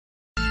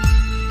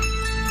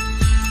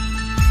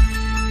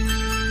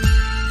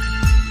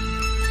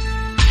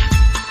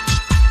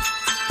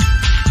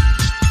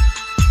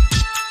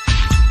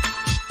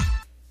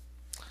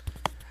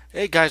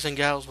Hey guys and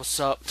gals, what's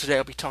up? Today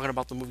I'll be talking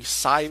about the movie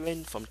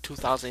Siren from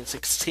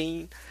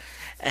 2016.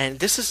 And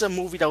this is a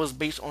movie that was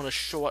based on a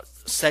short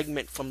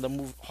segment from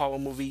the horror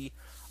movie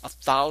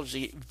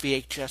Anthology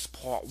VHS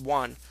Part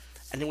 1.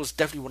 And it was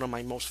definitely one of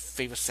my most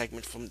favorite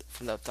segments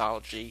from the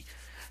anthology.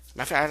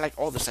 Matter of fact, I like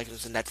all the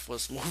segments in that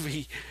first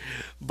movie.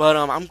 But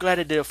I'm glad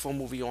they did a full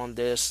movie on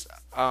this.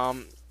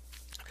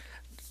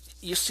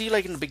 You see,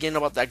 like in the beginning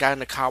about that guy in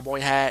the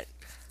cowboy hat,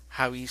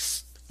 how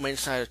he's went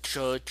inside a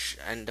church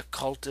and the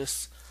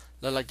cultists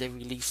look like they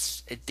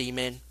released a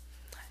demon,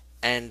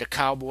 and the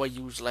cowboy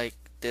used like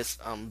this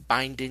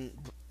binding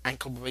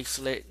ankle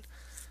bracelet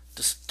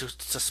to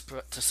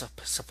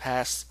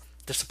suppress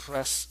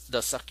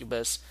the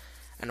succubus.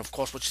 And of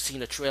course, what you see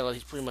in the trailer,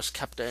 he's pretty much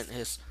kept it in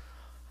his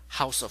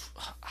house of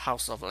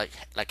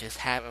like his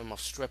harem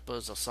of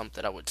strippers or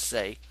something, I would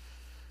say.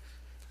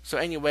 So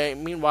anyway,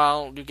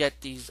 meanwhile, you get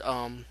these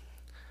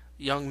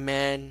young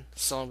men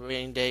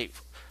celebrating their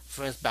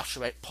friend's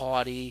bachelorette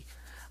party.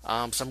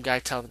 Some guy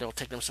telling them they'll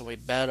take them somewhere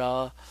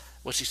better.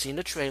 What you see in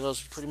the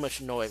trailers, you pretty much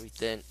know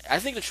everything. I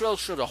think the trailer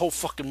showed the whole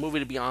fucking movie,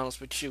 to be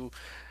honest with you.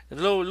 A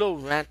little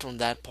rant on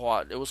that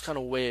part. It was kind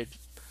of weird.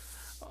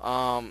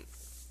 Um,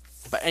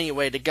 but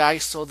anyway, the guy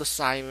saw the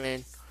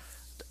siren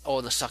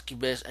or the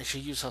succubus, and she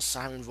used her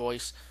siren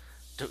voice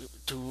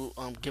to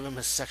give him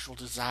his sexual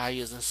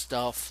desires and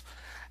stuff.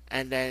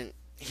 And then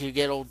he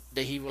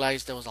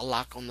realized there was a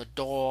lock on the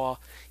door.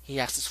 He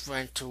asked his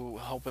friend to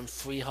help him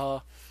free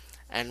her,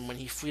 and when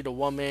he freed the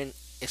woman,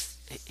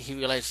 he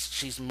realized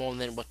she's more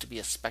than what to be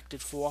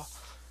expected for,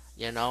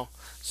 you know.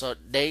 So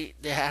they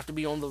have to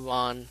be on the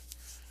run.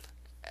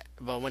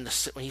 But when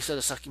he said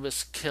the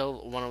succubus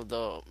killed one of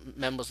the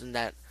members in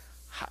the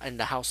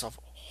house of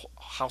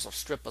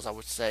strippers, I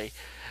would say,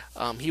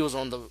 he was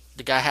on the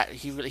guy had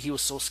he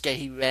was so scared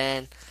he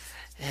ran.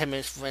 Him and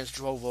his friends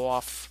drove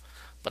off,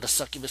 but the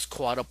succubus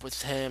caught up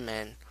with him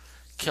and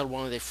killed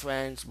one of their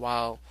friends,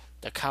 while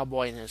the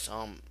cowboy and his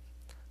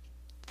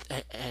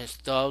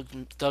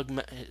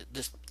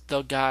this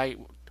thug guy,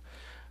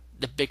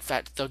 the big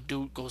fat thug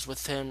dude, goes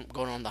with him,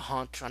 going on the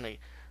hunt, trying to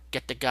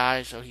get the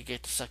guy so he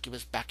gets the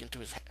succubus back into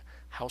his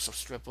house of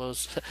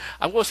strippers.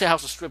 I'm gonna say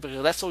house of strippers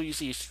because that's all you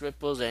see,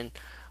 strippers and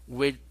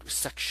weird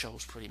sex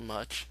shows, pretty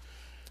much.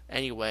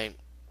 Anyway,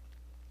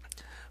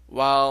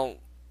 while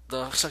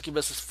the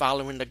succubus is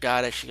following the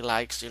guy that she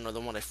likes, the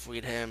one that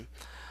freed him.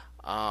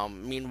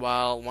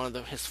 Meanwhile, one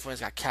of his friends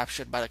got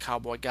captured by the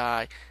cowboy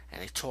guy,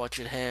 and they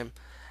tortured him.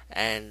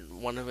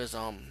 And one of his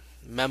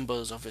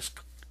members of his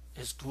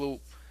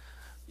group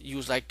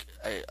used like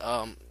a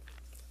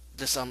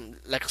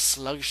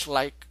sludge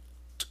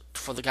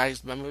for the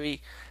guy's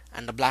memory,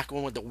 and the black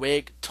one with the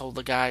wig told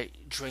the guy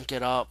drink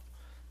it up.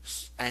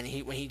 And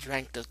when he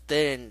drank the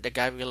thing, the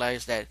guy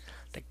realized that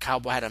the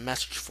cowboy had a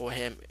message for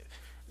him.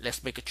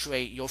 Let's make a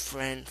trade, your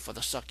friend for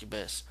the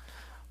succubus.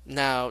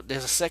 Now,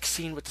 there's a sex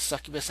scene with the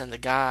succubus and the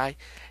guy.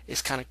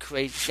 It's kind of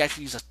crazy. She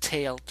actually used a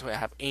tail to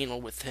have anal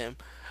with him,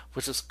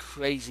 which is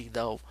crazy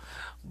though.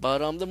 But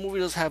the movie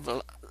does have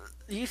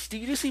you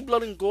see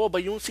blood and gore,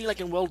 but you don't see like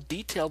in well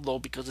detailed though,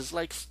 because it's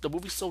like the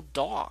movie's so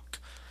dark,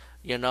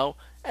 you know.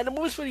 And the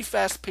movie's pretty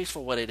fast paced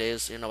for what it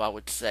is. I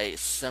would say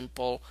it's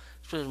simple.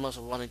 It's pretty much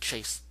a run and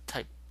chase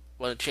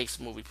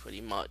movie,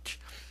 pretty much.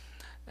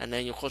 And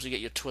then of course you get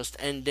your twist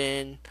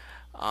ending.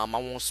 I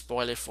won't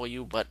spoil it for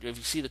you, but if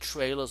you see the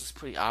trailers, it's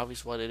pretty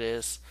obvious what it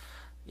is.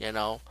 You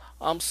know,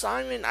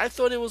 Simon, I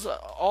thought it was an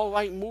all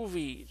right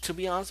movie. To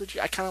be honest with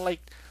you, I kind of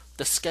like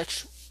the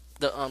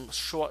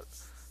short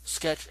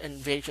sketch in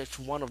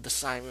VH1 of the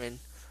Siren,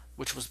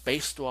 which was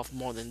based off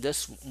more than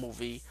this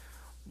movie.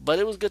 But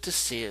it was good to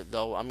see it,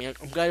 though. I mean,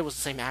 I'm glad it was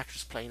the same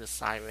actress playing the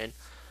Siren.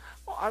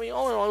 I mean,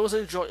 all in all, it was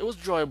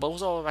enjoyable. It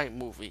was all right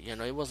movie.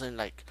 It wasn't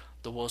like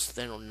the worst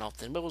thing or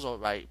nothing, but it was all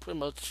right. Pretty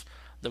much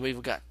the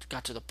movie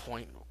got to the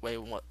point where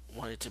it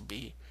wanted to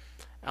be.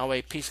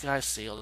 Anyway, peace, guys. See you.